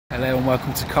Hello and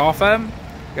welcome to Car Firm.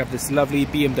 We have this lovely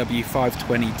BMW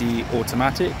 520d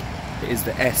automatic. It is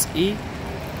the SE,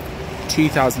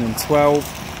 2012,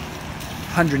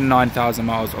 109,000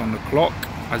 miles on the clock.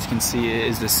 As you can see, it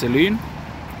is the Saloon.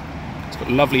 It's got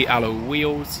lovely alloy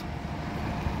wheels,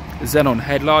 xenon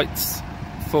headlights,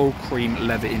 full cream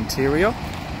leather interior.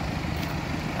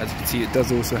 As you can see, it does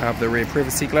also have the rear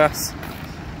privacy glass.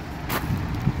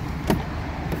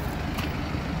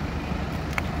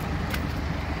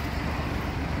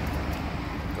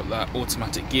 That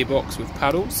automatic gearbox with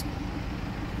paddles.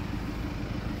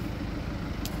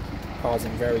 Car's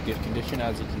in very good condition,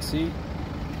 as you can see.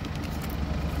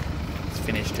 It's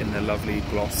finished in the lovely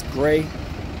gloss grey.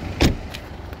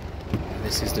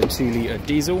 This is the 2-litre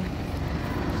diesel.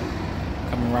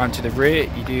 Coming around to the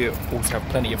rear, you do also have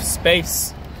plenty of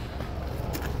space.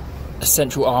 A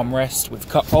central armrest with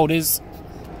cup holders,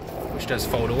 which does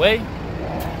fold away.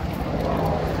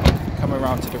 Coming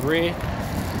around to the rear,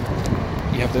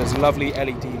 you have those lovely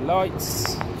LED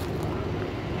lights,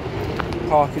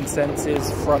 parking sensors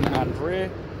front and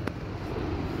rear,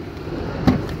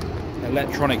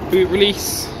 electronic boot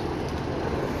release,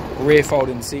 rear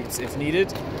folding seats if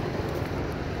needed.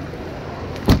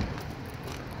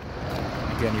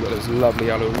 Again, you've got those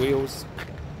lovely alloy wheels.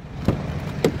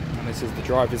 And this is the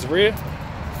driver's rear.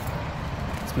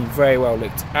 It's been very well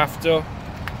looked after,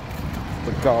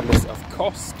 regardless of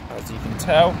cost, as you can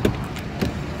tell.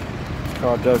 The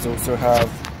car does also have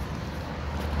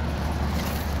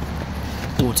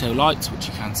auto lights, which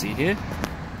you can see here,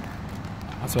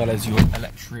 as well as your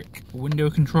electric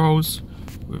window controls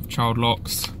with child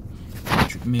locks,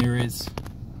 electric mirrors.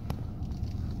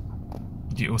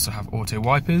 You do also have auto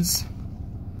wipers.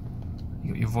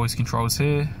 You got your voice controls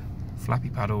here, flappy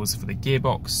paddles for the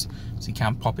gearbox, so you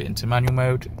can pop it into manual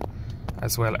mode,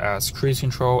 as well as cruise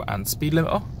control and speed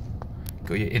limiter.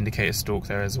 Got your indicator stalk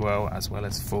there as well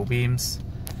as full beams,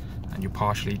 and your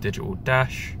partially digital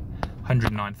dash.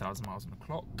 109,000 miles on the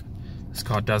clock. This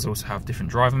car does also have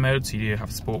different driver modes. So you do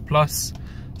have Sport Plus,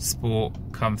 Sport,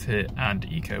 Comfort and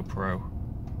Eco Pro.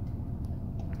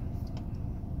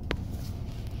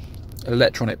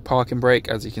 Electronic parking brake,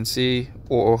 as you can see,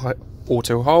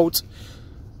 auto hold.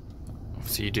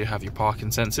 Obviously you do have your parking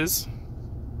sensors,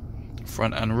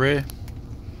 front and rear.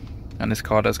 And this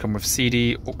car does come with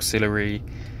CD, auxiliary,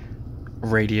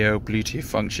 radio, Bluetooth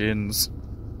functions,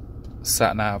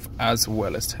 sat nav, as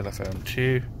well as telephone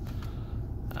too.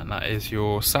 And that is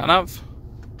your sat nav.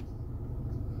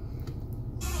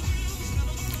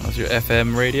 That's your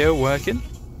FM radio working.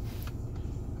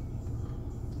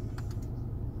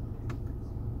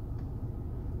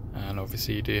 And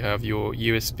obviously you do have your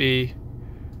USB,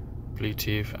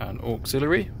 Bluetooth and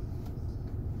auxiliary.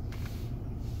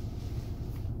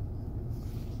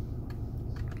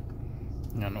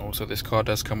 And also this car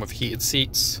does come with heated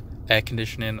seats, air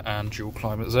conditioning and dual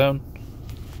climate zone.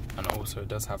 And also it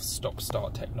does have stop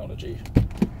start technology.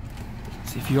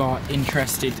 So if you are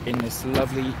interested in this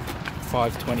lovely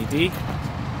 520D, you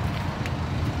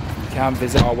can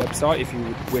visit our website if you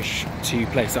would wish to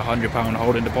place a £100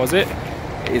 holding deposit.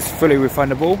 It is fully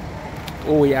refundable.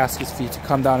 All we ask is for you to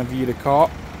come down and view the car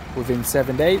within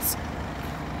 7 days.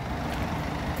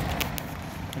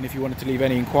 And if you wanted to leave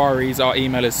any inquiries, our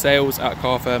email is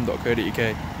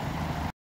sales@carfirm.co.uk.